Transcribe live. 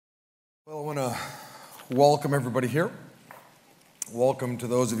Well, I want to welcome everybody here. Welcome to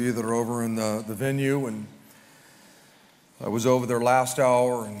those of you that are over in the venue. And I was over there last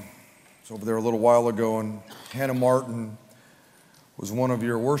hour and was over there a little while ago, and Hannah Martin was one of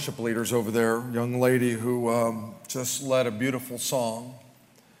your worship leaders over there, a young lady who just led a beautiful song.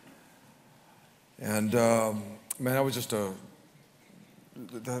 And man,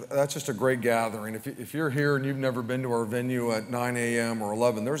 that's just a great gathering. If you're here and you've never been to our venue at 9 a.m. or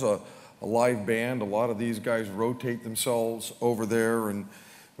 11, there's a live band. A lot of these guys rotate themselves over there, and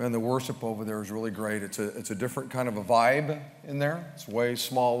man, the worship over there is really great. It's a different kind of a vibe in there. It's way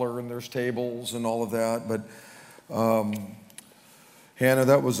smaller, and there's tables and all of that. But Hannah,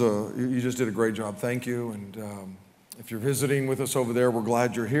 you just did a great job. Thank you. And if you're visiting with us over there, we're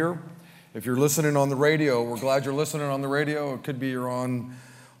glad you're here. If you're listening on the radio, we're glad you're listening on the radio. It could be you're on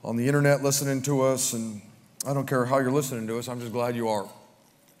the internet listening to us, and I don't care how you're listening to us. I'm just glad you are.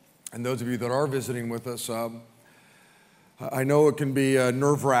 And those of you that are visiting with us, I know it can be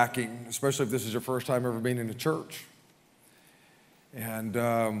nerve-wracking, especially if this is your first time ever being in a church.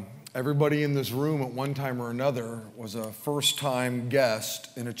 And everybody in this room at one time or another was a first-time guest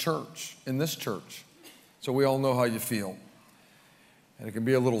in a church, in this church. So we all know how you feel. And it can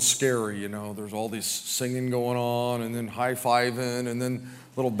be a little scary, you know. There's all this singing going on, and then high-fiving, and then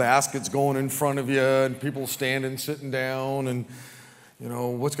little baskets going in front of you, and people standing, sitting down, and you know,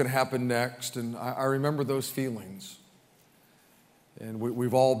 what's going to happen next? And I remember those feelings. And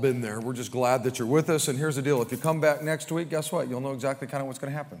we've all been there. We're just glad that you're with us. And here's the deal. If you come back next week, guess what? You'll know exactly kind of what's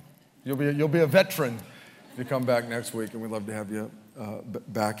going to happen. You'll be a veteran if you come back next week, and we'd love to have you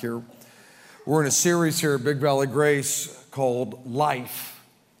back here. We're in a series here at Big Valley Grace called Life.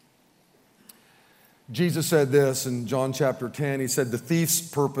 Jesus said this in John chapter 10. He said, "The thief's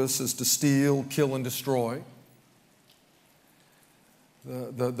purpose is to steal, kill, and destroy."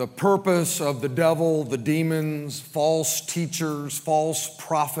 The purpose of the devil, the demons, false teachers, false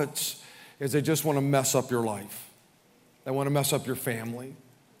prophets is they just want to mess up your life. They want to mess up your family.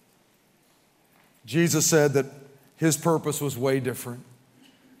 Jesus said that his purpose was way different.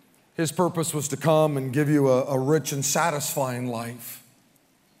 His purpose was to come and give you a rich and satisfying life.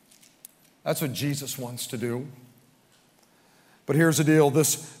 That's what Jesus wants to do. But here's the deal,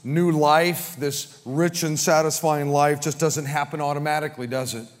 this new life, this rich and satisfying life just doesn't happen automatically,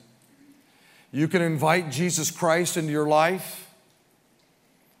 does it? You can invite Jesus Christ into your life.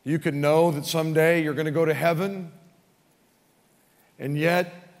 You can know that someday you're going to go to heaven, and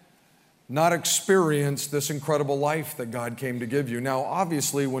yet not experience this incredible life that God came to give you. Now,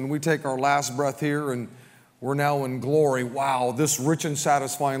 obviously, when we take our last breath here and we're now in glory, wow, this rich and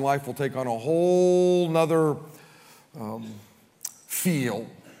satisfying life will take on a whole nother feel.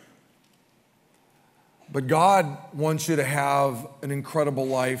 But God wants you to have an incredible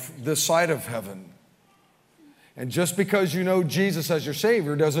life this side of heaven. And just because you know Jesus as your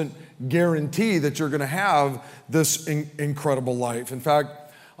Savior doesn't guarantee that you're going to have this incredible life. In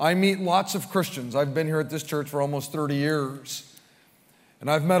fact, I meet lots of Christians. I've been here at this church for almost 30 years. And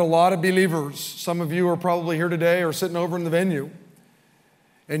I've met a lot of believers. Some of you are probably here today or sitting over in the venue.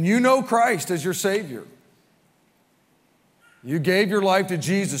 And you know Christ as your Savior. You gave your life to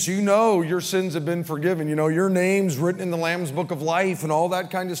Jesus. You know your sins have been forgiven. You know your name's written in the Lamb's Book of Life and all that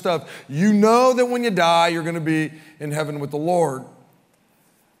kind of stuff. You know that when you die, you're going to be in heaven with the Lord.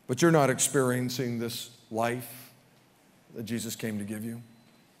 But you're not experiencing this life that Jesus came to give you.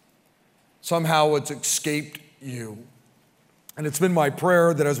 Somehow it's escaped you. And it's been my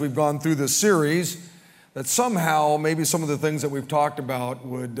prayer that as we've gone through this series, that somehow maybe some of the things that we've talked about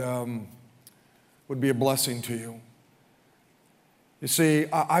would be a blessing to you. You see,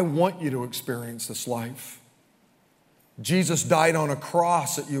 I want you to experience this life. Jesus died on a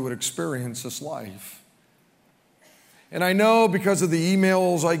cross that you would experience this life. And I know because of the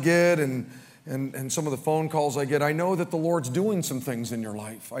emails I get and some of the phone calls I get, I know that the Lord's doing some things in your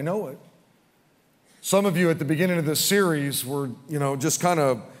life. I know it. Some of you at the beginning of this series were, just kind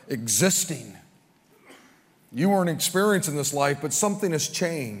of existing. You weren't experiencing this life, but something has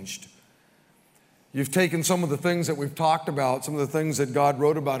changed. You've taken some of the things that we've talked about, some of the things that God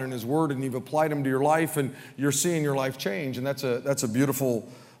wrote about in His Word, and you've applied them to your life, and you're seeing your life change, and that's a beautiful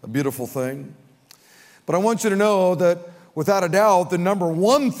thing. But I want you to know that without a doubt, the number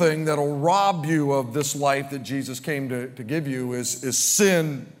one thing that'll rob you of this life that Jesus came to give you is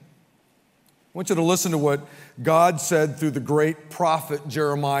sin. I want you to listen to what God said through the great prophet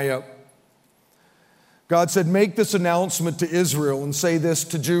Jeremiah. God said, "Make this announcement to Israel and say this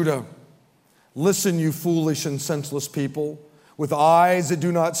to Judah. Listen, you foolish and senseless people, with eyes that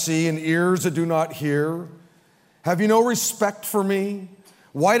do not see and ears that do not hear. Have you no respect for me?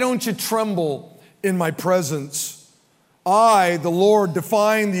 Why don't you tremble in my presence? I, the Lord,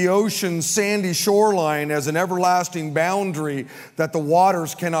 define the ocean's sandy shoreline as an everlasting boundary that the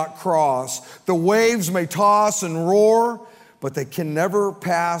waters cannot cross. The waves may toss and roar, but they can never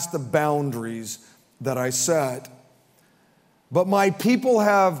pass the boundaries that I set. But my people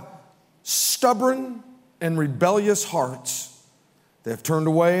have stubborn and rebellious hearts. They have turned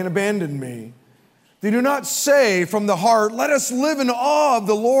away and abandoned me. They do not say from the heart, let us live in awe of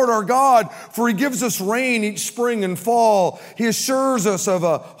the Lord our God, for he gives us rain each spring and fall. He assures us of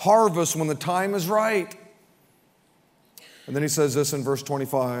a harvest when the time is right. And then he says this in verse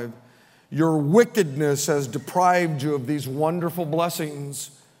 25, your wickedness has deprived you of these wonderful blessings.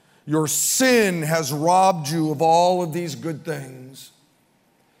 Your sin has robbed you of all of these good things.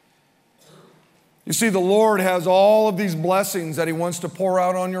 You see, the Lord has all of these blessings that he wants to pour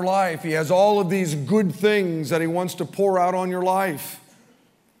out on your life. He has all of these good things that he wants to pour out on your life.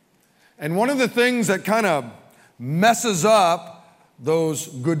 And one of the things that kind of messes up those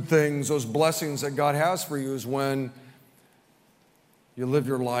good things, those blessings that God has for you, is when you live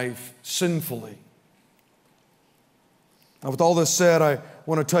your life sinfully. Now, with all this said, I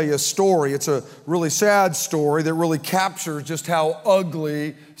want to tell you a story. It's a really sad story that really captures just how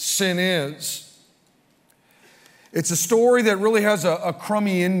ugly sin is. It's a story that really has a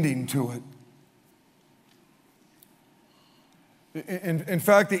crummy ending to it. In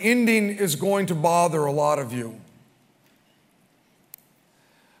fact, the ending is going to bother a lot of you.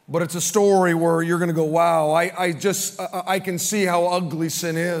 But it's a story where you're going to go, wow, I can see how ugly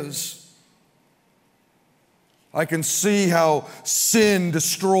sin is. I can see how sin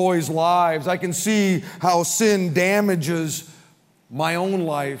destroys lives. I can see how sin damages my own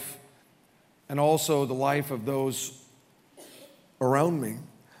life and also the life of those around me.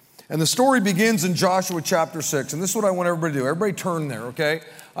 And the story begins in Joshua chapter 6. And this is what I want everybody to do. Everybody turn there, okay?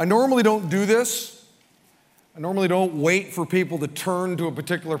 I normally don't do this. I normally don't wait for people to turn to a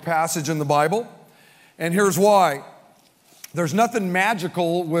particular passage in the Bible. And here's why. There's nothing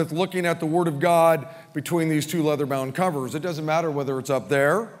magical with looking at the Word of God between these two leather-bound covers. It doesn't matter whether it's up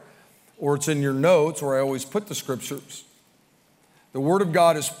there or it's in your notes where I always put the scriptures. The Word of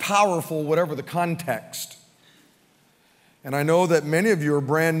God is powerful, whatever the context. And I know that many of you are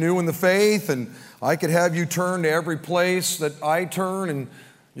brand new in the faith, and I could have you turn to every place that I turn, and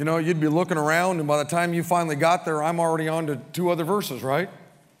you'd be looking around, and by the time you finally got there, I'm already on to 2 other verses, right?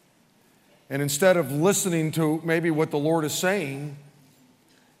 And instead of listening to maybe what the Lord is saying,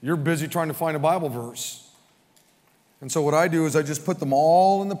 you're busy trying to find a Bible verse. And so what I do is I just put them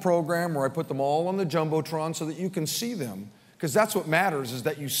all in the program, or I put them all on the Jumbotron so that you can see them. Because that's what matters, is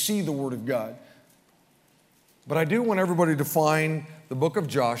that you see the Word of God. But I do want everybody to find the book of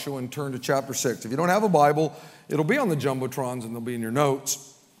Joshua and turn to chapter 6. If you don't have a Bible, it'll be on the Jumbotrons and they'll be in your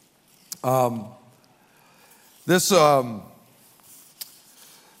notes. This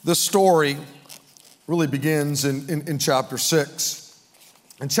story really begins in chapter 6.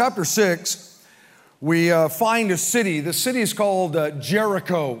 In chapter 6, we find a city. The city is called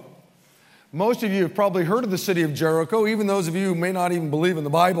Jericho. Most of you have probably heard of the city of Jericho, even those of you who may not even believe in the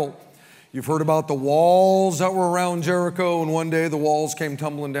Bible. You've heard about the walls that were around Jericho, and one day the walls came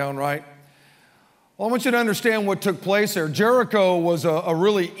tumbling down, right? Well, I want you to understand what took place there. Jericho was a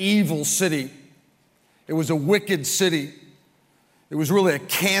really evil city. It was a wicked city. It was really a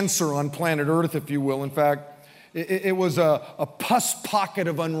cancer on planet Earth, if you will. In fact, it was a pus pocket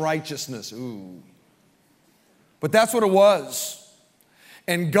of unrighteousness. Ooh. But that's what it was.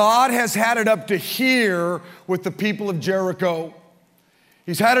 And God has had it up to here with the people of Jericho.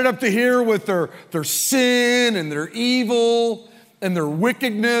 He's had it up to here with their sin and their evil and their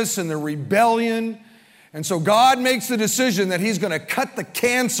wickedness and their rebellion. And so God makes the decision that he's going to cut the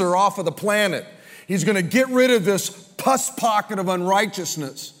cancer off of the planet. He's going to get rid of this pus pocket of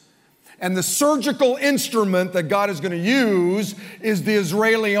unrighteousness. And the surgical instrument that God is going to use is the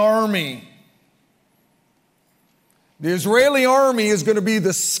Israeli army. The Israeli army is going to be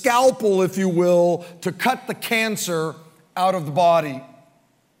the scalpel, if you will, to cut the cancer out of the body.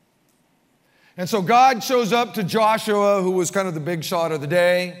 And so God shows up to Joshua, who was kind of the big shot of the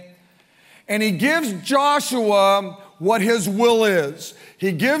day, and he gives Joshua what his will is.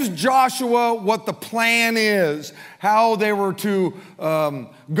 He gives Joshua what the plan is, how they were to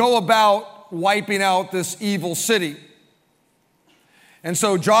go about wiping out this evil city. And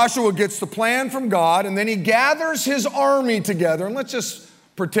so Joshua gets the plan from God, and then he gathers his army together. And let's just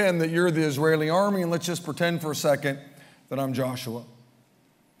pretend that you're the Israeli army, and let's just pretend for a second that I'm Joshua.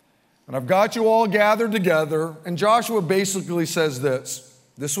 And I've got you all gathered together, and Joshua basically says this.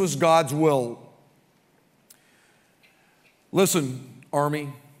 This was God's will. Listen,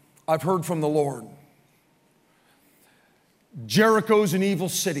 army, I've heard from the Lord. Jericho's an evil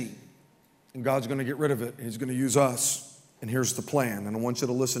city, and God's going to get rid of it. He's going to use us, and here's the plan, and I want you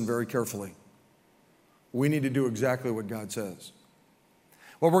to listen very carefully. We need to do exactly what God says.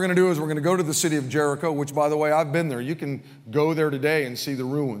 What we're going to do is we're going to go to the city of Jericho, which, by the way, I've been there. You can go there today and see the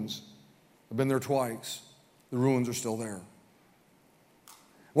ruins. I've been there twice. The ruins are still there.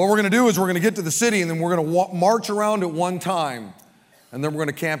 What we're going to do is we're going to get to the city, and then we're going to march around at one time. And then we're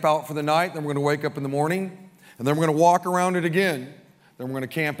going to camp out for the night. Then we're going to wake up in the morning. And then we're going to walk around it again. Then we're going to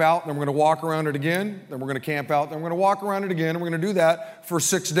camp out. Then we're going to walk around it again. Then we're going to camp out. Then we're going to walk around it again. And we're going to do that for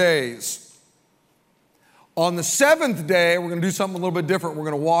 6 days. On the 7th day, we're going to do something a little bit different. We're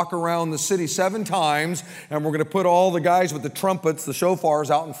going to walk around the city 7 times, and we're going to put all the guys with the trumpets, the shofars,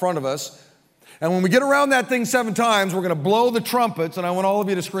 out in front of us. And when we get around that thing 7 times, we're going to blow the trumpets, and I want all of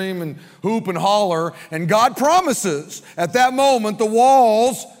you to scream and hoop and holler. And God promises at that moment the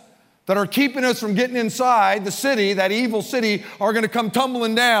walls that are keeping us from getting inside the city, that evil city, are going to come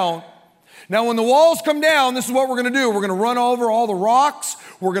tumbling down. Now, when the walls come down, this is what we're going to do. We're going to run over all the rocks.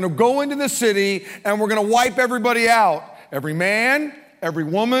 We're going to go into the city, and we're going to wipe everybody out. Every man, every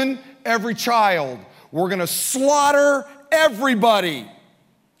woman, every child. We're going to slaughter everybody,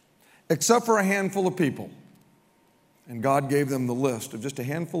 except for a handful of people. And God gave them the list of just a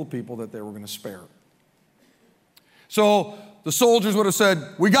handful of people that they were going to spare. So the soldiers would have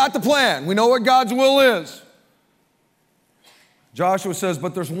said, we got the plan. We know what God's will is. Joshua says,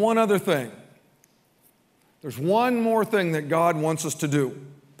 but there's one other thing. There's one more thing that God wants us to do.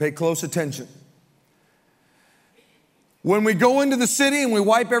 Pay close attention. When we go into the city and we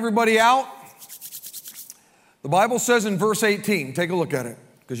wipe everybody out, the Bible says in verse 18, take a look at it,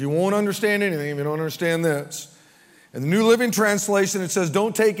 because you won't understand anything if you don't understand this. In the New Living Translation, it says,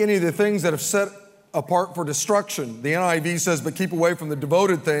 don't take any of the things that have set apart for destruction. The NIV says, but keep away from the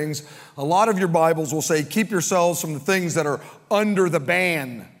devoted things. A lot of your Bibles will say, keep yourselves from the things that are under the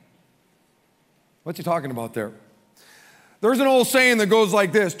ban. What's he talking about there? There's an old saying that goes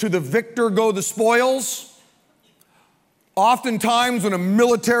like this, to the victor go the spoils. Oftentimes when a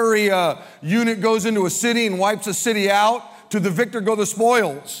military unit goes into a city and wipes a city out, to the victor go the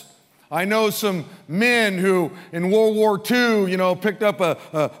spoils. I know some men who in World War II, picked up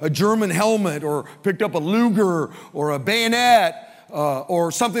a German helmet or picked up a Luger or a bayonet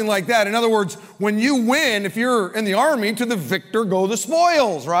or something like that. In other words, when you win, if you're in the army, to the victor go the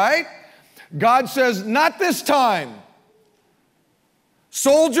spoils, right? God says, not this time.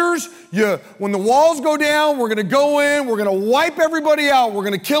 Soldiers, when the walls go down, we're going to go in, we're going to wipe everybody out, we're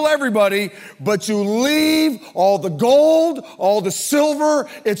going to kill everybody, but you leave all the gold, all the silver,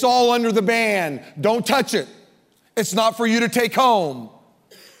 it's all under the ban. Don't touch it. It's not for you to take home.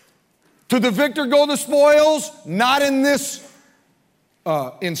 To the victor go the spoils, not in this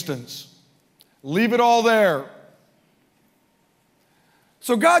instance. Leave it all there.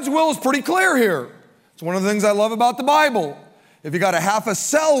 So God's will is pretty clear here. It's one of the things I love about the Bible. If you got a half a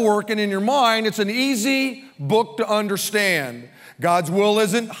cell working in your mind, it's an easy book to understand. God's will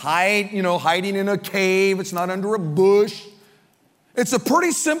isn't hiding in a cave. It's not under a bush. It's a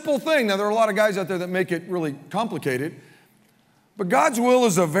pretty simple thing. Now, there are a lot of guys out there that make it really complicated. But God's will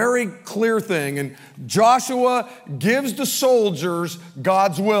is a very clear thing. And Joshua gives the soldiers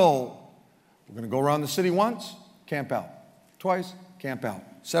God's will. We're going to go around the city once, camp out. Twice, camp out.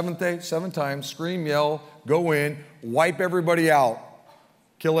 7th day, 7 times, scream, yell, go in, wipe everybody out,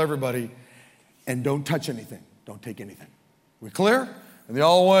 kill everybody, and don't touch anything. Don't take anything. We clear? And they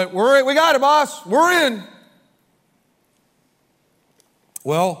all went, we got it, boss. We're in.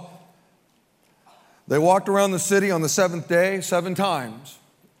 Well, they walked around the city on the 7th day 7 times.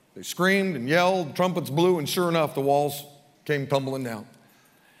 They screamed and yelled, trumpets blew, and sure enough, the walls came tumbling down.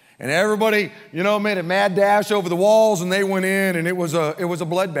 And everybody, made a mad dash over the walls, and they went in, and it was a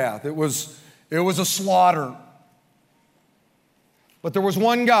bloodbath. It was a slaughter. But there was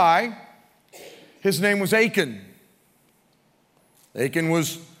one guy, his name was Achan. Achan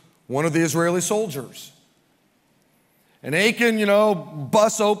was one of the Israeli soldiers. And Achan,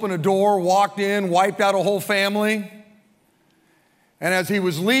 busts open a door, walked in, wiped out a whole family. And as he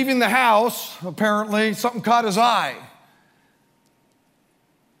was leaving the house, apparently, something caught his eye.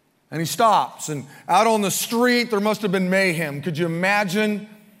 And he stops, and out on the street, there must have been mayhem. Could you imagine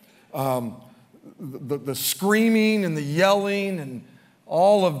the screaming and the yelling and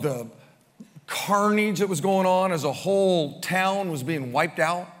all of the carnage that was going on as a whole town was being wiped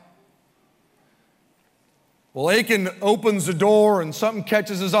out? Well, Achan opens the door, and something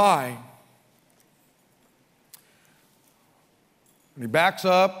catches his eye. And he backs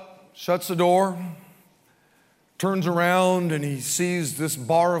up, shuts the door, turns around and he sees this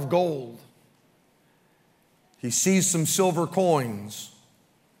bar of gold. He sees some silver coins.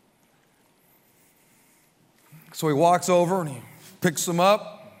 So he walks over and he picks them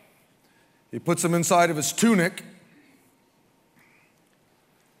up. He puts them inside of his tunic.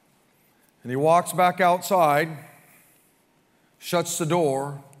 And he walks back outside, shuts the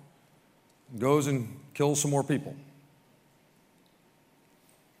door, goes and kills some more people.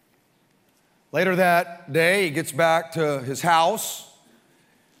 Later that day, he gets back to his house,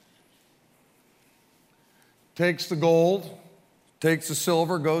 takes the gold, takes the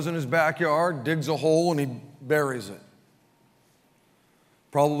silver, goes in his backyard, digs a hole, and he buries it.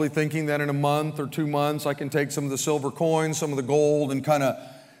 Probably thinking that in a month or 2 months, I can take some of the silver coins, some of the gold, and kind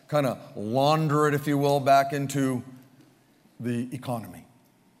of launder it, if you will, back into the economy.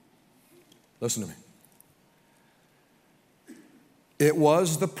 Listen to me. It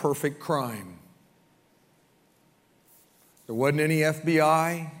was the perfect crime. There wasn't any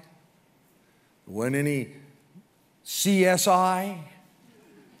FBI. There wasn't any CSI.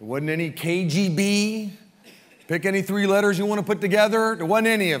 There wasn't any KGB. Pick any 3 letters you want to put together. There wasn't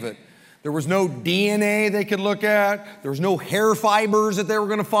any of it. There was no DNA they could look at. There was no hair fibers that they were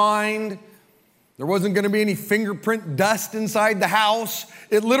going to find. There wasn't going to be any fingerprint dust inside the house.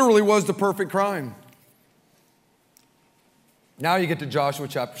 It literally was the perfect crime. Now you get to Joshua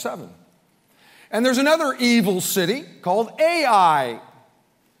chapter 7. And there's another evil city called Ai.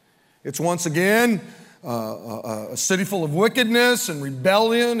 It's once again a city full of wickedness and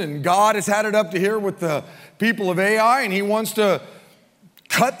rebellion, and God has had it up to here with the people of Ai, and he wants to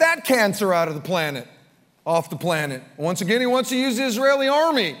cut that cancer out of the planet, off the planet. Once again, he wants to use the Israeli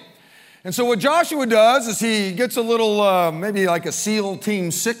army. And so what Joshua does is he gets a little, maybe like a SEAL Team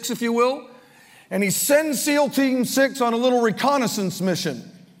 6, if you will, and he sends SEAL Team 6 on a little reconnaissance mission.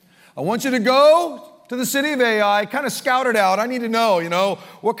 I want you to go to the city of Ai, kind of scout it out. I need to know,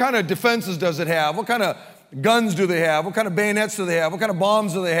 what kind of defenses does it have? What kind of guns do they have? What kind of bayonets do they have? What kind of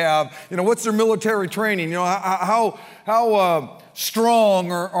bombs do they have? What's their military training? How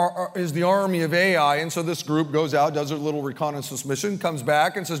strong is the army of Ai? And so this group goes out, does a little reconnaissance mission, comes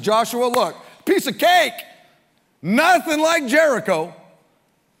back and says, Joshua, look, piece of cake. Nothing like Jericho.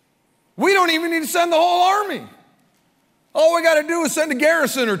 We don't even need to send the whole army. All we got to do is send a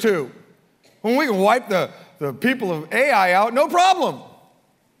garrison or 2. When we can wipe the people of Ai out, no problem.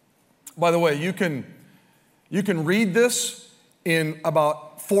 By the way, you can read this in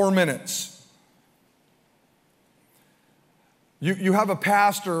about 4 minutes. You have a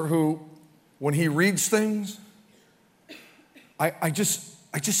pastor who, when he reads things, I just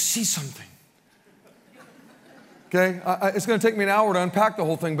see something. Okay, it's going to take me an hour to unpack the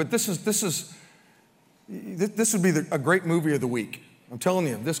whole thing, but this would be a great movie of the week. I'm telling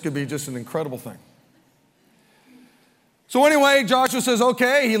you, this could be just an incredible thing. So anyway, Joshua says,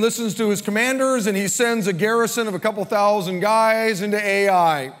 okay, he listens to his commanders and he sends a garrison of a couple thousand guys into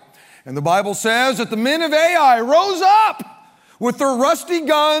Ai. And the Bible says that the men of Ai rose up with their rusty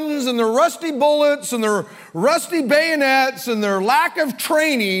guns and their rusty bullets and their rusty bayonets and their lack of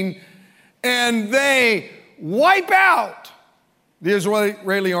training, and they wipe out the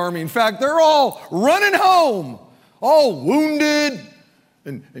Israeli army. In fact, they're all running home, all wounded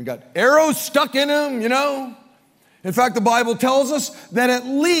and got arrows stuck in them, In fact, the Bible tells us that at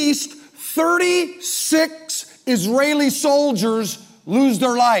least 36 Israeli soldiers lose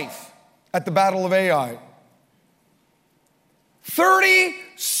their life at the Battle of Ai.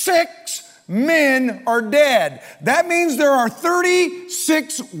 36 men are dead. That means there are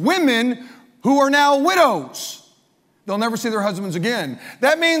 36 women who are now widows. They'll never see their husbands again.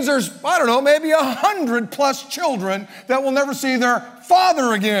 That means there's, maybe 100 plus children that will never see their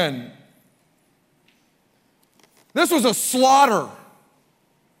father again. This was a slaughter.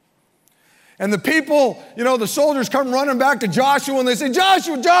 And the people, the soldiers come running back to Joshua and they say,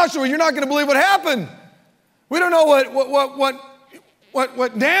 Joshua, you're not going to believe what happened. We don't know what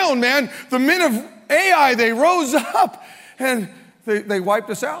went down, man. The men of Ai, they rose up and they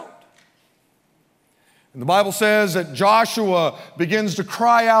wiped us out. And the Bible says that Joshua begins to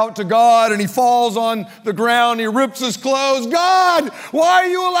cry out to God and he falls on the ground. He rips his clothes. God, why are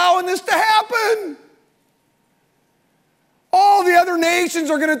you allowing this to happen? All the other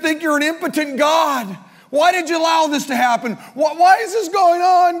nations are going to think you're an impotent God. Why did you allow this to happen? Why is this going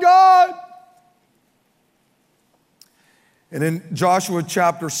on, God? And in Joshua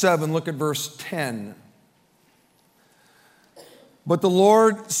chapter 7, look at verse 10. But the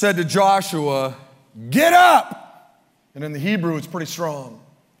Lord said to Joshua, get up. And in the Hebrew, it's pretty strong.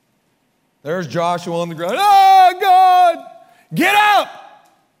 There's Joshua on the ground. Oh, God, get up.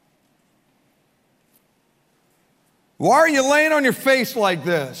 Why are you laying on your face like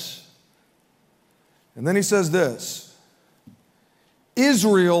this? And then he says this,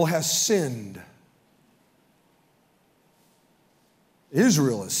 Israel has sinned.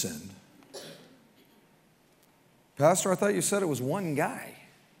 Israel has sinned. Pastor, I thought you said it was one guy.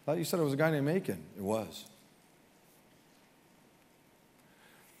 I thought you said it was a guy named Achan. It was.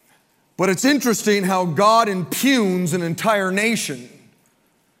 But it's interesting how God impugns an entire nation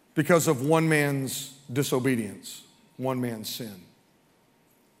because of one man's disobedience, one man's sin.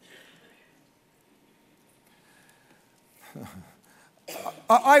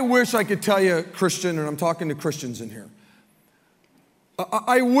 I wish I could tell you, Christian, and I'm talking to Christians in here,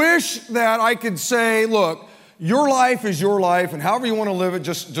 I wish that I could say, look, your life is your life, and however you want to live it,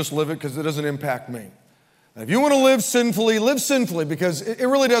 just live it because it doesn't impact me. And if you want to live sinfully because it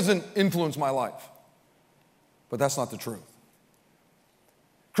really doesn't influence my life. But that's not the truth.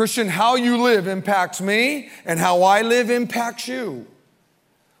 Christian, how you live impacts me, and how I live impacts you.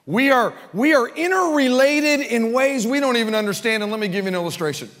 We are interrelated in ways we don't even understand, and let me give you an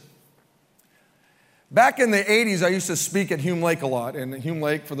illustration. Back in the 80s, I used to speak at Hume Lake a lot, and Hume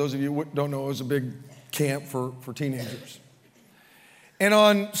Lake, for those of you who don't know, is a big camp for teenagers. And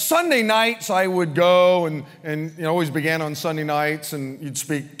on Sunday nights, I would go, and always began on Sunday nights, and you'd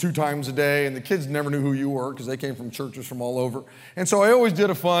speak 2 times a day, and the kids never knew who you were because they came from churches from all over. And so I always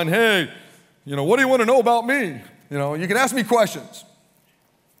did a fun, hey, what do you want to know about me? You can ask me questions.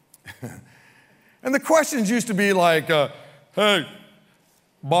 And the questions used to be like, hey,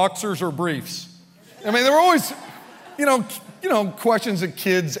 boxers or briefs? I mean, there were always, questions that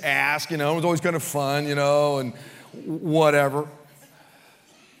kids ask, it was always kind of fun, and whatever.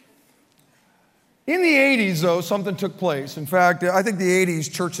 In the 80s, though, something took place. In fact, I think the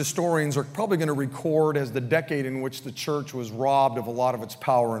 80s church historians are probably going to record as the decade in which the church was robbed of a lot of its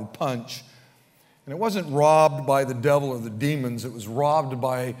power and punch. And it wasn't robbed by the devil or the demons. It was robbed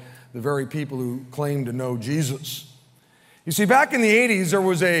by the very people who claimed to know Jesus. You see, back in the 80s, there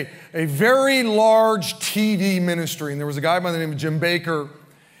was a very large TV ministry, and there was a guy by the name of Jim Bakker,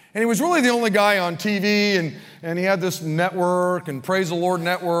 and he was really the only guy on TV, and he had this network, and Praise the Lord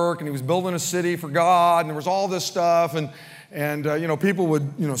network, and he was building a city for God, and there was all this stuff, and people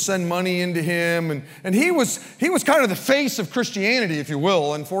would, send money into him, and he was kind of the face of Christianity, if you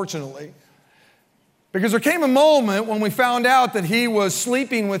will, unfortunately. Because there came a moment when we found out that he was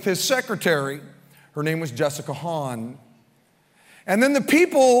sleeping with his secretary. Her name was Jessica Hahn. And then the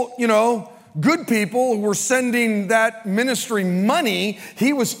people, good people who were sending that ministry money,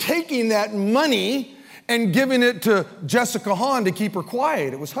 he was taking that money and giving it to Jessica Hahn to keep her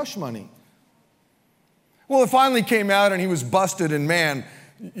quiet. It was hush money. Well, it finally came out and he was busted, and man,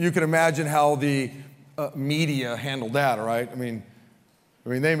 you can imagine how the media handled that, right? I mean,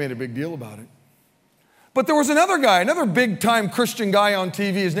 they made a big deal about it. But there was another guy, another big-time Christian guy on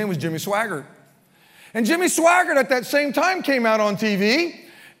TV. His name was Jimmy Swaggart. And Jimmy Swaggart at that same time came out on TV,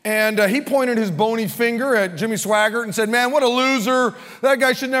 and he pointed his bony finger at Jimmy Swaggart and said, man, what a loser. That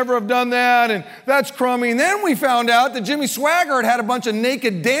guy should never have done that, and that's crummy. And then we found out that Jimmy Swaggart had a bunch of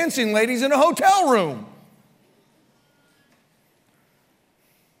naked dancing ladies in a hotel room.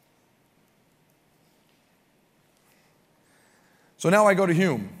 So now I go to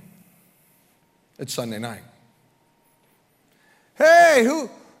Hume. It's Sunday night. Hey,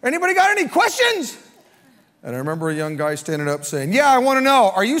 anybody got any questions? And I remember a young guy standing up saying, yeah, I want to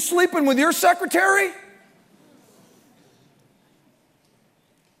know, are you sleeping with your secretary?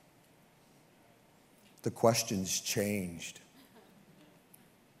 The questions changed.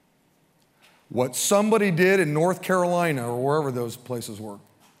 What somebody did in North Carolina or wherever those places were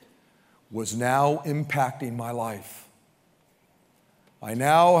was now impacting my life. I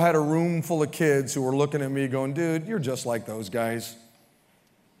now had a room full of kids who were looking at me going, dude, you're just like those guys.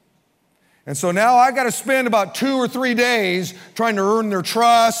 And so now I got to spend about 2 or 3 days trying to earn their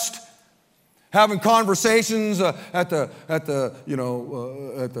trust, having conversations at the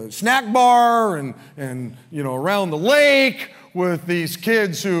snack bar and around the lake with these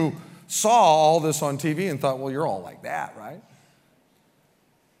kids who saw all this on TV and thought, well, you're all like that, right?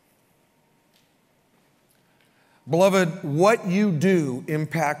 Beloved, what you do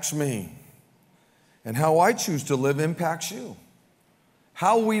impacts me, and how I choose to live impacts you.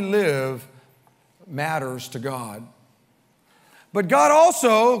 How we live matters to God. But God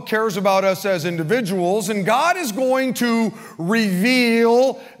also cares about us as individuals, and God is going to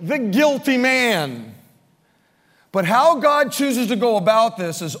reveal the guilty man. But how God chooses to go about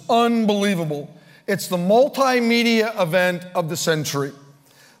this is unbelievable. It's the multimedia event of the century.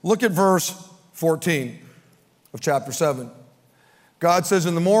 Look at verse 14 of chapter 7. God says,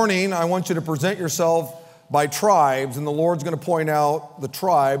 in the morning, I want you to present yourself by tribes, and the Lord's going to point out the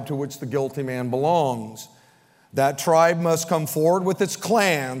tribe to which the guilty man belongs. That tribe must come forward with its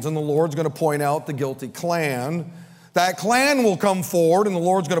clans, and the Lord's going to point out the guilty clan. That clan will come forward, and the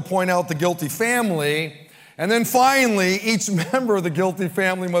Lord's going to point out the guilty family. And then finally, each member of the guilty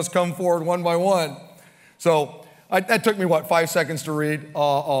family must come forward one by one. So that took me, 5 seconds to read?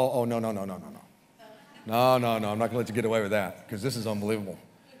 No. No, I'm not going to let you get away with that, because this is unbelievable.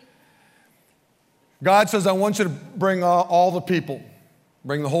 God says, I want you to bring all the people,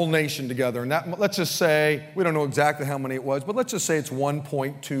 bring the whole nation together. And that, let's just say, we don't know exactly how many it was, but let's just say it's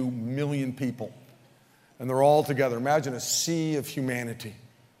 1.2 million people. And they're all together. Imagine a sea of humanity.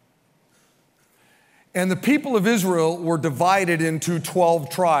 And the people of Israel were divided into 12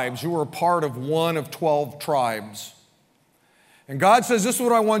 tribes. You were a part of one of 12 tribes. And God says, this is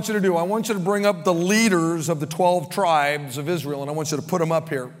what I want you to do. I want you to bring up the leaders of the 12 tribes of Israel, and I want you to put them up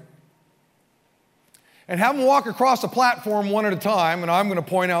here. And have them walk across the platform one at a time, and I'm going to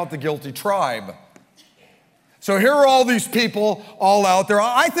point out the guilty tribe. So here are all these people all out there.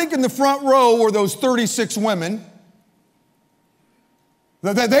 I think in the front row were those 36 women.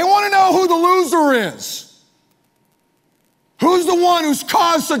 They want to know who the loser is. Who's the one who's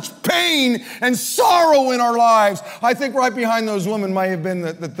caused such pain and sorrow in our lives? I think right behind those women might have been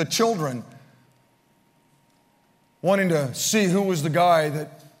the children, wanting to see who was the guy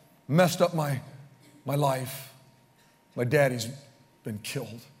that messed up my life. My daddy's been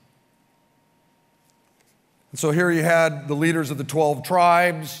killed. And so here you had the leaders of the 12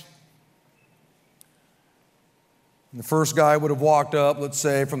 tribes. And the first guy would have walked up, let's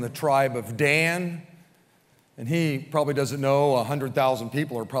say, from the tribe of Dan. And he probably doesn't know 100,000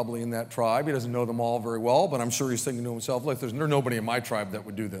 people are probably in that tribe. He doesn't know them all very well, but I'm sure he's thinking to himself, look, there's nobody in my tribe that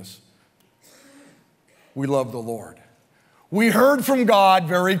would do this. We love the Lord. We heard from God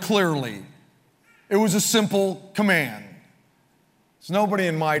very clearly. It was a simple command. There's nobody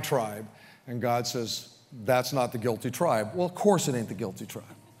in my tribe. And God says, that's not the guilty tribe. Well, of course it ain't the guilty tribe.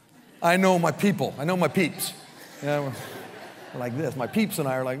 I know my people. I know my peeps. You know, like this. My peeps and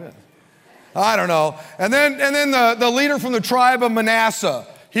I are like this. I don't know. And then the leader from the tribe of Manasseh,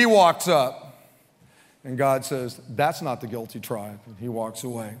 he walks up. And God says, that's not the guilty tribe. And he walks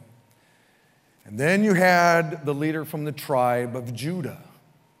away. And then you had the leader from the tribe of Judah.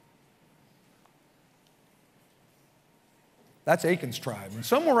 That's Achan's tribe. And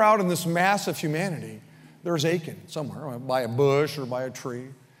somewhere out in this mass of humanity, there's Achan somewhere, by a bush or by a tree.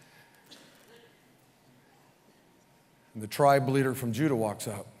 And the tribe leader from Judah walks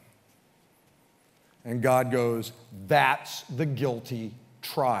up. And God goes, that's the guilty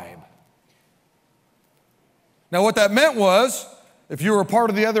tribe. Now what that meant was, if you were a part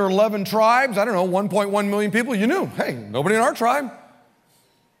of the other 11 tribes, I don't know, 1.1 million people, you knew, hey, nobody in our tribe.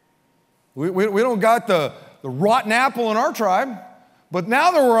 We don't got the rotten apple in our tribe. But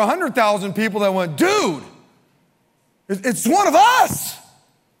now there were 100,000 people that went, dude, it's one of us.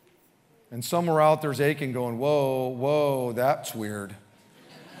 And somewhere out there's Achan going, whoa, that's weird.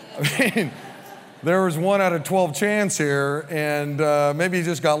 I mean, there was 1 out of 12 chance here, and maybe he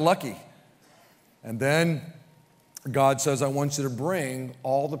just got lucky. And then God says, I want you to bring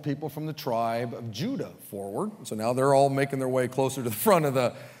all the people from the tribe of Judah forward. So now they're all making their way closer to the front of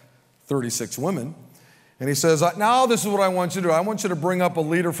the 36 women. And he says, now this is what I want you to do. I want you to bring up a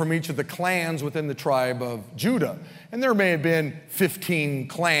leader from each of the clans within the tribe of Judah. And there may have been 15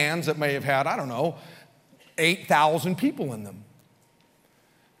 clans that may have had, 8,000 people in them.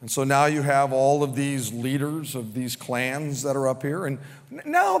 And so now you have all of these leaders of these clans that are up here. And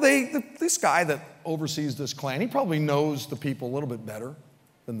now this guy that oversees this clan, he probably knows the people a little bit better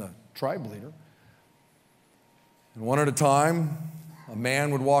than the tribe leader. And one at a time, a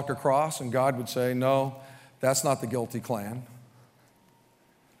man would walk across and God would say, no, that's not the guilty clan.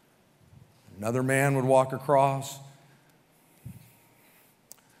 Another man would walk across.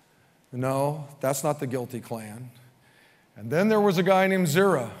 No, that's not the guilty clan. And then there was a guy named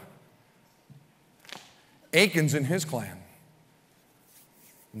Zerah. Achan's in his clan.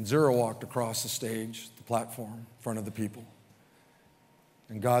 And Zerah walked across the stage, the platform, in front of the people.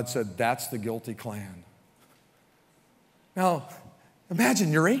 And God said, that's the guilty clan. Now,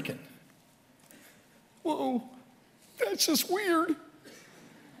 imagine you're Achan. Whoa, that's just weird.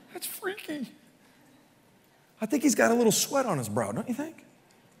 That's freaky. I think he's got a little sweat on his brow, don't you think?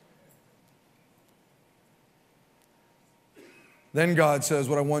 Then God says,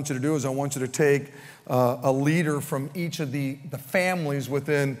 what I want you to do is I want you to take a leader from each of the families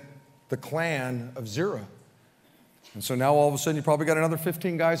within the clan of Zerah. And so now all of a sudden you probably got another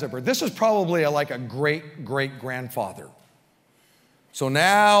 15 guys up here. This is probably like a great-great-grandfather. So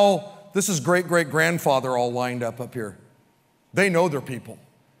now this is great-great-grandfather all lined up here. They know their people.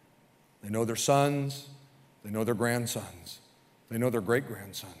 They know their sons. They know their grandsons. They know their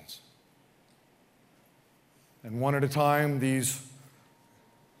great-grandsons. And one at a time, these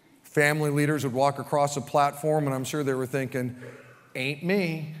family leaders would walk across a platform, and I'm sure they were thinking, ain't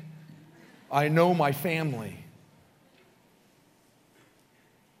me. I know my family.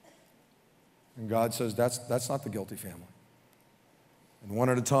 And God says, that's not the guilty family. And one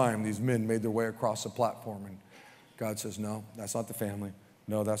at a time, these men made their way across the platform, and God says, no, that's not the family.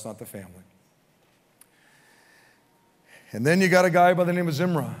 No, that's not the family. And then you got a guy by the name of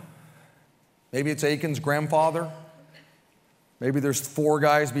Zimri. Maybe it's Achan's grandfather. Maybe there's 4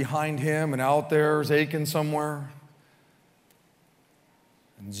 guys behind him, and out there's Achan somewhere.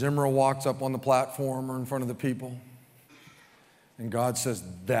 And Zimri walks up on the platform or in front of the people. And God says,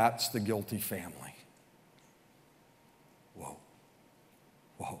 that's the guilty family. Whoa.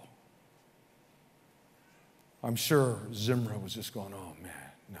 Whoa. I'm sure Zimri was just going, oh man,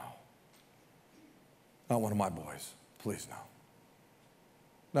 no. Not one of my boys. Please, no.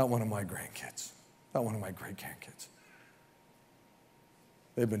 Not one of my grandkids. Not one of my great-grandkids.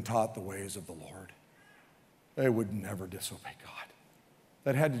 They've been taught the ways of the Lord. They would never disobey God.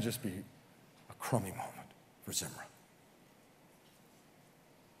 That had to just be a crummy moment for Zimri.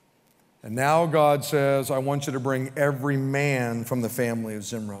 And now God says, I want you to bring every man from the family of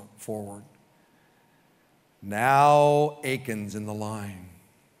Zimri forward. Now Achan's in the line.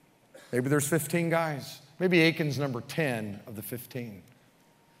 Maybe there's 15 guys. Maybe Achan's number 10 of the 15.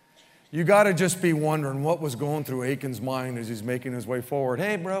 You got to just be wondering what was going through Achan's mind as he's making his way forward.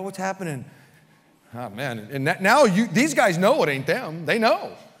 Hey, bro, what's happening? Oh, man. And now these guys know it ain't them. They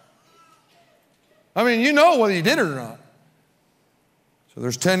know. I mean, you know whether you did it or not. So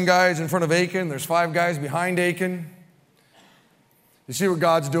there's 10 guys in front of Achan. There's 5 guys behind Achan. You see what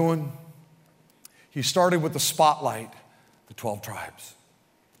God's doing? He started with the spotlight, the 12 tribes,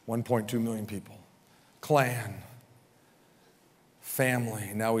 1.2 million people, clan,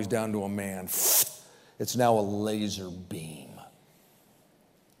 family. Now he's down to a man. It's now a laser beam.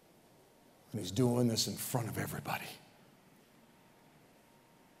 And he's doing this in front of everybody.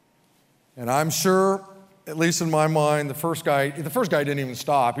 And I'm sure, at least in my mind, the first guy didn't even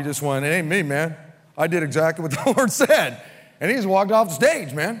stop. He just went, it ain't me, man. I did exactly what the Lord said. And he just walked off the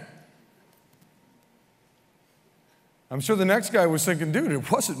stage, man. I'm sure the next guy was thinking, dude,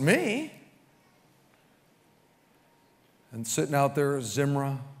 it wasn't me. And sitting out there is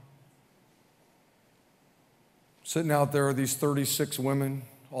Zimri. Sitting out there are these 36 women,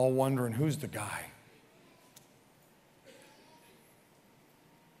 all wondering, who's the guy?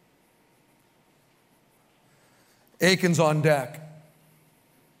 Achan's on deck.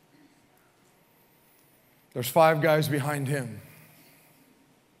 There's 5 guys behind him.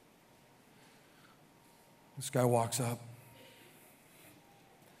 This guy walks up.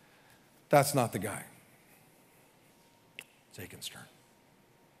 That's not the guy. It's Achan's turn.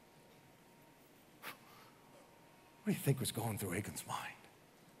 What do you think was going through Achan's mind?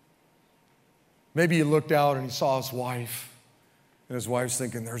 Maybe he looked out and he saw his wife, and his wife's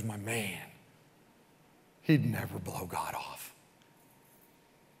thinking, there's my man. He'd never blow God off.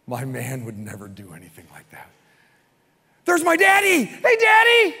 My man would never do anything like that. There's my daddy. Hey,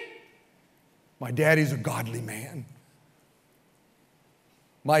 daddy. My daddy's a godly man.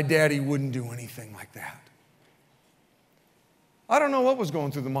 My daddy wouldn't do anything like that. I don't know what was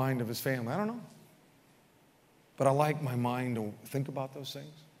going through the mind of his family. I don't know. But I like my mind to think about those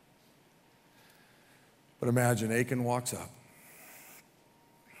things. But imagine Achan walks up.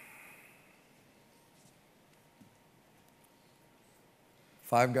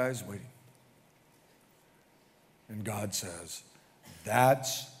 Five guys waiting. And God says,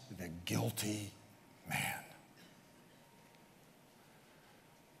 that's the guilty man.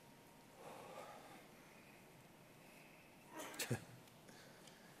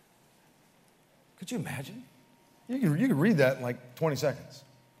 Could you imagine? You can read that in like 20 seconds.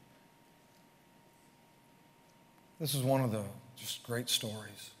 This is one of the just great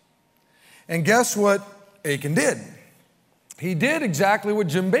stories. And guess what Achan did? He did exactly what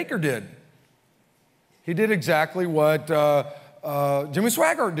Jim Bakker did. He did exactly what Jimmy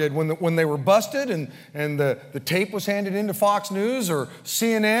Swaggart did when they were busted and the tape was handed into Fox News or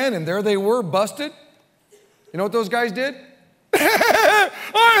CNN, and there they were, busted. You know what those guys did? I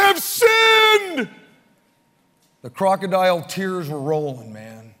have sinned! The crocodile tears were rolling,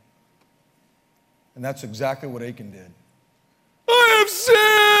 man. And that's exactly what Achan did. I have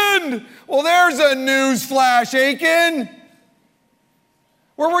sinned! Well, there's a news flash, Achan.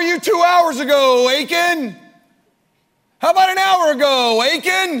 Where were you 2 hours ago, Achan? How about an hour ago,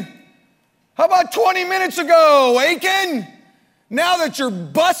 Achan? How about 20 minutes ago, Achan? Now that you're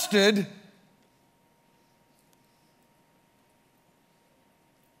busted,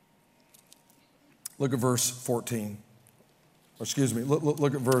 look at verse 14. Or excuse me,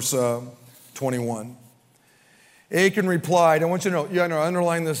 look at verse 21. Achan replied, I want you to know, you know,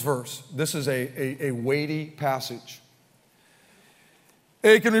 underline this verse. This is a weighty passage.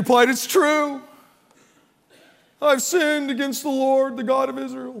 Achan replied, it's true. I've sinned against the Lord, the God of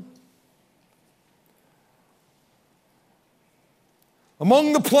Israel.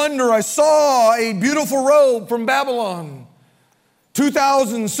 Among the plunder, I saw a beautiful robe from Babylon,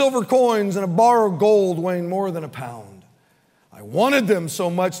 2,000 silver coins and a bar of gold weighing more than a pound. I wanted them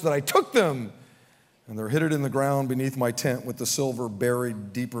so much that I took them, and they're hidden in the ground beneath my tent with the silver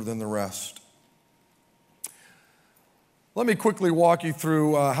buried deeper than the rest. Let me quickly walk you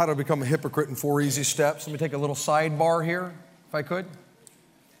through how to become a hypocrite in 4 easy steps. Let me take a little sidebar here, if I could.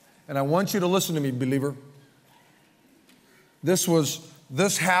 And I want you to listen to me, believer.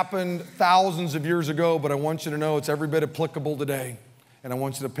 This happened thousands of years ago, but I want you to know it's every bit applicable today. And I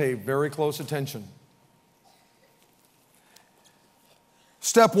want you to pay very close attention.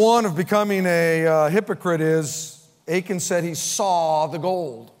 Step 1 of becoming a hypocrite is Achan said he saw the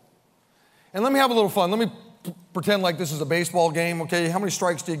gold. And let me have a little fun. Let me pretend like this is a baseball game, okay? How many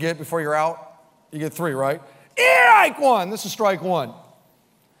strikes do you get before you're out? You get 3, right? Strike 1. This is strike 1.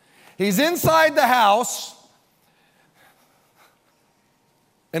 He's inside the house,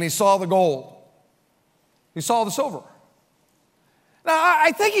 and he saw the gold. He saw the silver. Now,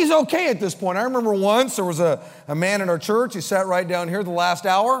 I think he's okay at this point. I remember once there was a man in our church. He sat right down here the last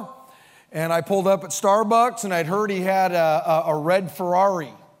hour, and I pulled up at Starbucks, and I'd heard he had a red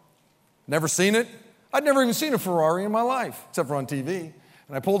Ferrari. Never seen it. I'd never even seen a Ferrari in my life, except for on TV.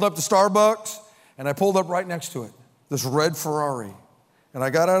 And I pulled up to Starbucks, and I pulled up right next to it, this red Ferrari. And I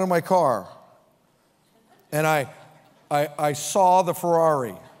got out of my car, and I saw the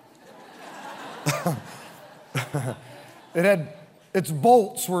Ferrari. Its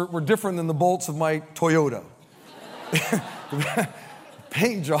bolts were different than the bolts of my Toyota.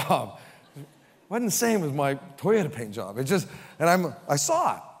 Paint job wasn't the same as my Toyota paint job. I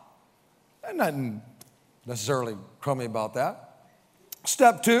saw it. There's nothing necessarily crummy about that.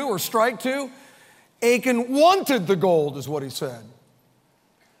 Step 2, or strike 2, Achan wanted the gold, is what he said.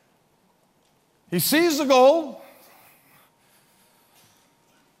 He sees the gold.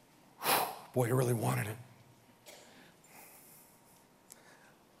 Boy, he really wanted it.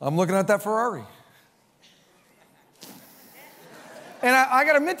 I'm looking at that Ferrari. And I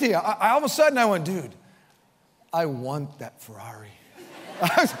got to admit to you, all of a sudden I went, dude, I want that Ferrari.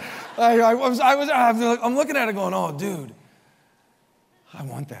 I'm looking at it going, oh, dude, I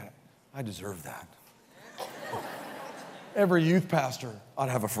want that. I deserve that. Every youth pastor ought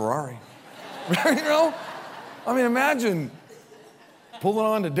to have a Ferrari. You know? I mean, imagine pulling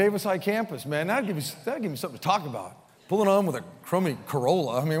on to Davis High campus, man. That'd give me something to talk about. Pulling on with a crummy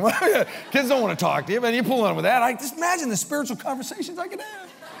Corolla. I mean, kids don't want to talk to you, man. You pull on with that. I just imagine the spiritual conversations I could have.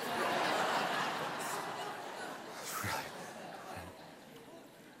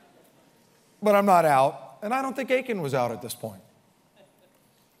 But I'm not out, and I don't think Achan was out at this point.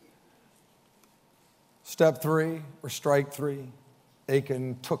 Step 3, or strike 3,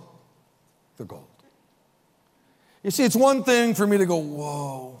 Achan took the gold. You see, it's one thing for me to go,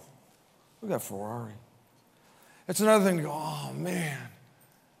 whoa, look at that Ferrari. It's another thing to go, oh man,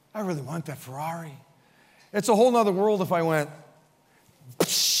 I really want that Ferrari. It's a whole nother world if I went,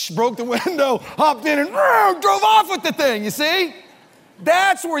 broke the window, hopped in, and drove off with the thing, you see?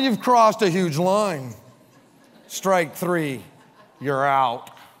 That's where you've crossed a huge line. Strike 3, you're out.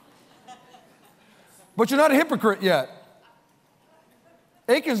 But you're not a hypocrite yet.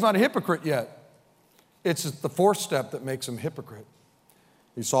 Achan's not a hypocrite yet. It's the 4th step that makes him a hypocrite.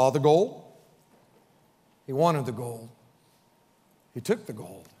 He saw the gold. He wanted the gold. He took the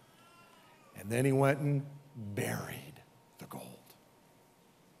gold. And then he went and buried the gold.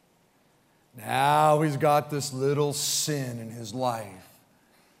 Now he's got this little sin in his life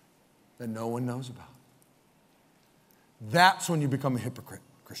that no one knows about. That's when you become a hypocrite,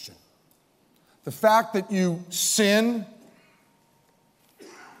 Christian. The fact that you sin,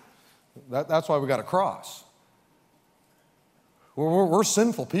 that's why we got a cross. We're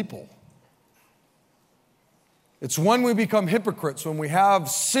sinful people. It's when we become hypocrites, when we have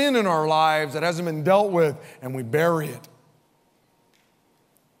sin in our lives that hasn't been dealt with and we bury it.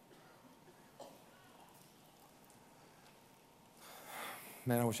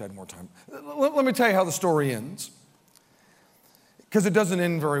 Man, I wish I had more time. Let me tell you how the story ends, because it doesn't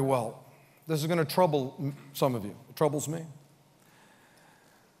end very well. This is going to trouble some of you. It troubles me.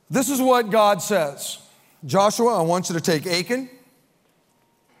 This is what God says. Joshua, I want you to take Achan. I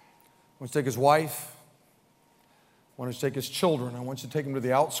want you to take his wife. I want you to take his children. I want you to take them to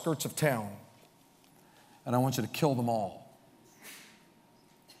the outskirts of town. And I want you to kill them all.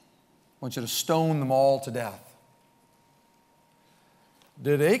 I want you to stone them all to death.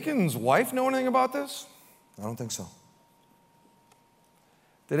 Did Achan's wife know anything about this? I don't think so.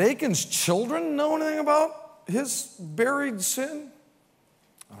 Did Achan's children know anything about his buried sin?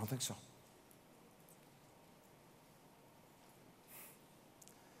 I don't think so.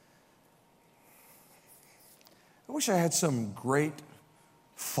 I wish I had some great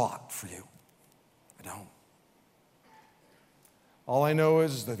thought for you. I don't. All I know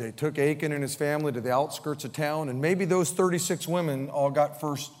is that they took Achan and his family to the outskirts of town, and maybe those 36 women all got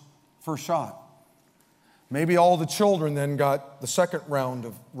first shot. Maybe all the children then got the second round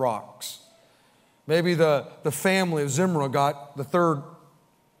of rocks. Maybe the family of Zimra got the third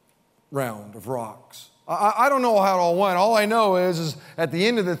round of rocks. I don't know how it all went. All I know is at the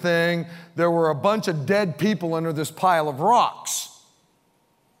end of the thing, there were a bunch of dead people under this pile of rocks.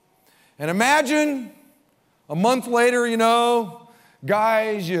 And imagine a month later,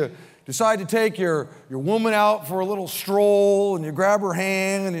 guys, you decide to take your woman out for a little stroll, and you grab her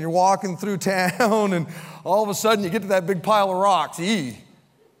hand and you're walking through town, and all of a sudden you get to that big pile of rocks.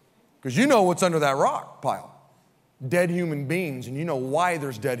 Because you know what's under that rock pile. Dead human beings, and you know why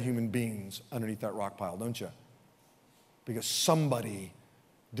there's dead human beings underneath that rock pile, don't you? Because somebody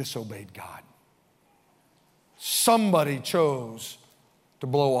disobeyed God. Somebody chose to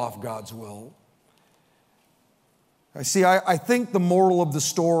blow off God's will. I think the moral of the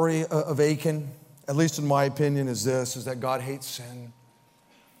story of Achan, at least in my opinion, is that God hates sin.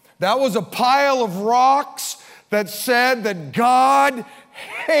 That was a pile of rocks that said that God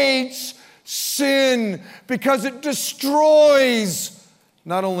hates sin because it destroys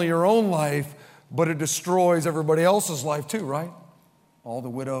not only your own life, but it destroys everybody else's life too, right? All the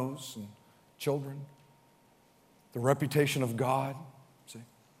widows and children, the reputation of God. See?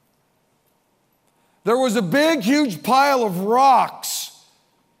 There was a big, huge pile of rocks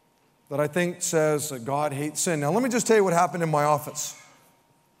that I think says that God hates sin. Now, let me just tell you what happened in my office.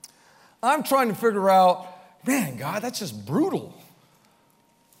 I'm trying to figure out, man, God, that's just brutal.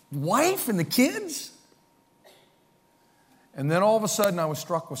 Wife and the kids? And then all of a sudden I was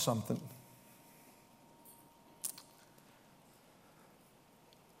struck with something.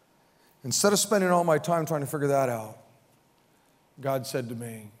 Instead of spending all my time trying to figure that out, God said to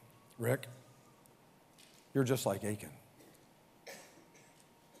me, Rick, you're just like Achan.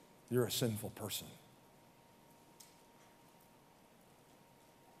 You're a sinful person.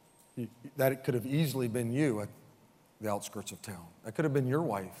 That could have easily been you at the outskirts of town. That could have been your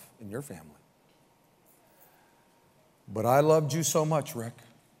wife and your family. But I loved you so much, Rick.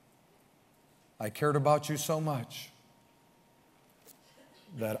 I cared about you so much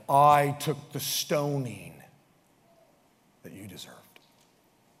that I took the stoning that you deserved.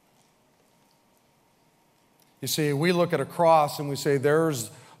 You see, we look at a cross and we say, there's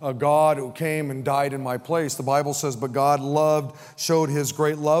a God who came and died in my place. The Bible says, but God showed his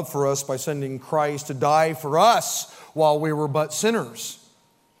great love for us by sending Christ to die for us while we were but sinners.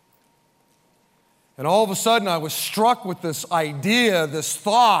 And all of a sudden I was struck with this idea, this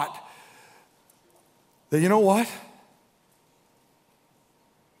thought, that you know what?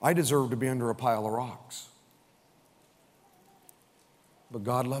 I deserve to be under a pile of rocks. But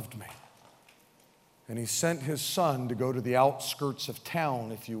God loved me. And he sent his son to go to the outskirts of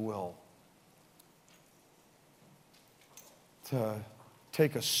town, if you will, to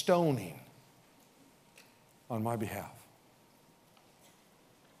take a stoning on my behalf.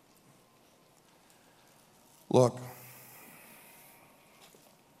 Look,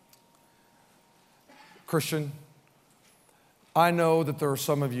 Christian, I know that there are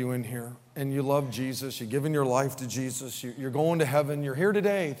some of you in here and you love Jesus, you've given your life to Jesus, you're going to heaven, you're here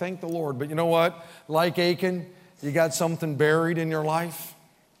today, thank the Lord. But you know what? Like Achan, you got something buried in your life.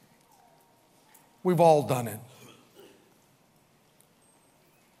 We've all done it.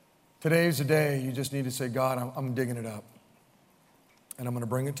 Today's the day you just need to say, God, I'm digging it up. And I'm going to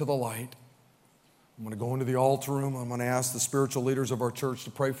bring it to the light. I'm going to go into the altar room. I'm going to ask the spiritual leaders of our church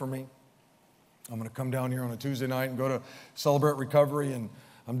to pray for me. I'm going to come down here on a Tuesday night and go to Celebrate Recovery, and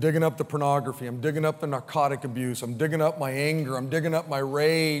I'm digging up the pornography. I'm digging up the narcotic abuse. I'm digging up my anger. I'm digging up my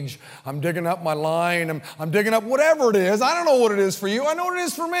rage. I'm digging up my lying. I'm digging up whatever it is. I don't know what it is for you. I know what it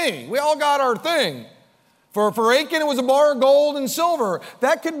is for me. We all got our thing. For Achan, it was a bar of gold and silver.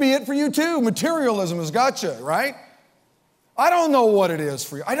 That could be it for you too. Materialism has got you, right? I don't know what it is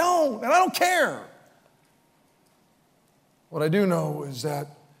for you. I don't, and I don't care. What I do know is that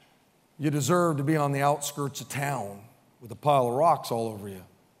You deserve to be on the outskirts of town with a pile of rocks all over you.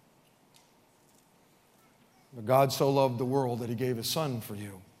 But God so loved the world that he gave his son for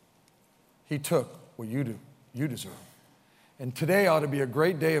you. He took what you deserve. And today ought to be a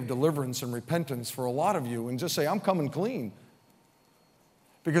great day of deliverance and repentance for a lot of you, and just say, I'm coming clean.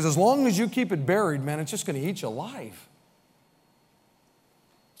 Because as long as you keep it buried, man, it's just going to eat you alive.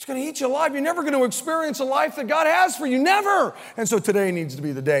 It's going to eat you alive. You're never going to experience a life that God has for you. Never. And so today needs to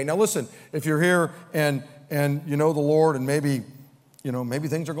be the day. Now listen, if you're here and you know the Lord, and maybe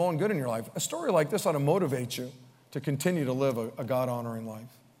things are going good in your life, a story like this ought to motivate you to continue to live a God-honoring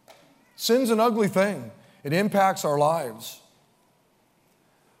life. Sin's an ugly thing. It impacts our lives.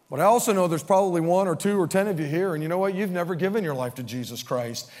 But I also know there's probably 1 or 2 or 10 of you here, and you know what? You've never given your life to Jesus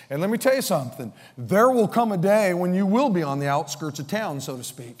Christ. And let me tell you something. There will come a day when you will be on the outskirts of town, so to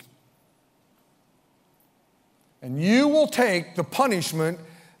speak. And you will take the punishment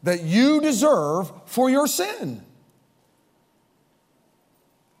that you deserve for your sin.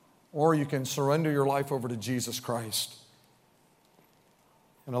 Or you can surrender your life over to Jesus Christ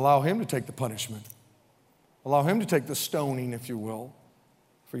and allow him to take the punishment. Allow him to take the stoning, if you will,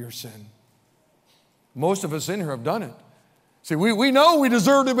 for your sin. Most of us in here have done it. See, we know we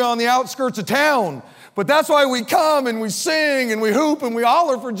deserve to be on the outskirts of town, but that's why we come and we sing and we hoop and we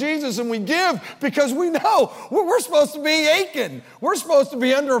holler for Jesus and we give, because we know we're supposed to be aching. We're supposed to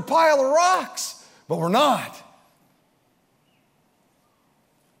be under a pile of rocks, but we're not.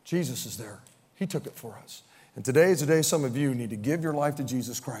 Jesus is there. He took it for us. And today is the day some of you need to give your life to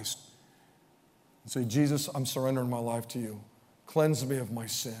Jesus Christ and say, Jesus, I'm surrendering my life to you. Cleanse me of my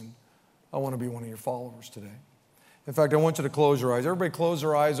sin. I want to be one of your followers today. In fact, I want you to close your eyes. Everybody close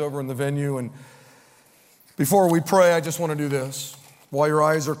their eyes over in the venue. And before we pray, I just want to do this. While your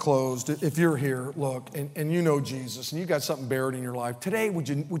eyes are closed, if you're here, look, and you know Jesus, and you got something buried in your life, today, would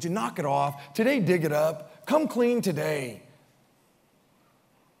you knock it off? Today, dig it up. Come clean today.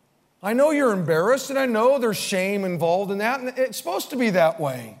 I know you're embarrassed, and I know there's shame involved in that, and it's supposed to be that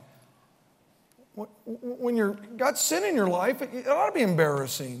way. When you've got sin in your life, it ought to be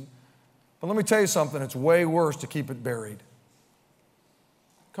embarrassing. But let me tell you something, it's way worse to keep it buried.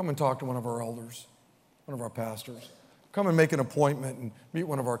 Come and talk to one of our elders, one of our pastors. Come and make an appointment and meet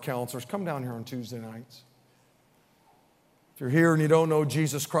one of our counselors. Come down here on Tuesday nights. If you're here and you don't know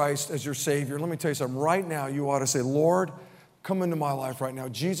Jesus Christ as your Savior, let me tell you something. Right now, you ought to say, Lord, come into my life right now.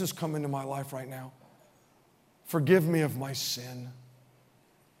 Jesus, come into my life right now. Forgive me of my sin.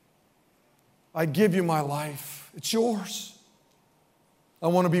 I give you my life. It's yours. I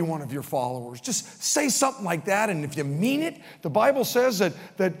want to be one of your followers. Just say something like that, and if you mean it, the Bible says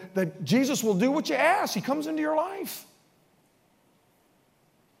that Jesus will do what you ask. He comes into your life.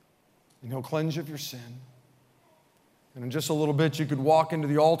 And he'll cleanse you of your sin. And in just a little bit, you could walk into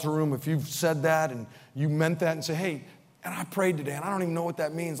the altar room if you've said that and you meant that and say, hey, and I prayed today, and I don't even know what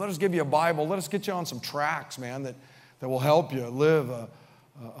that means. Let us give you a Bible. Let us get you on some tracks, man, that will help you live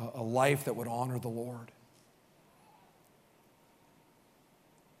a life that would honor the Lord.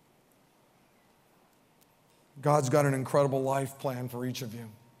 God's got an incredible life plan for each of you.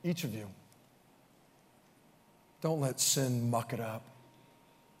 Each of you. Don't let sin muck it up.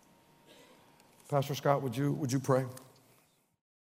 Pastor Scott, would you pray?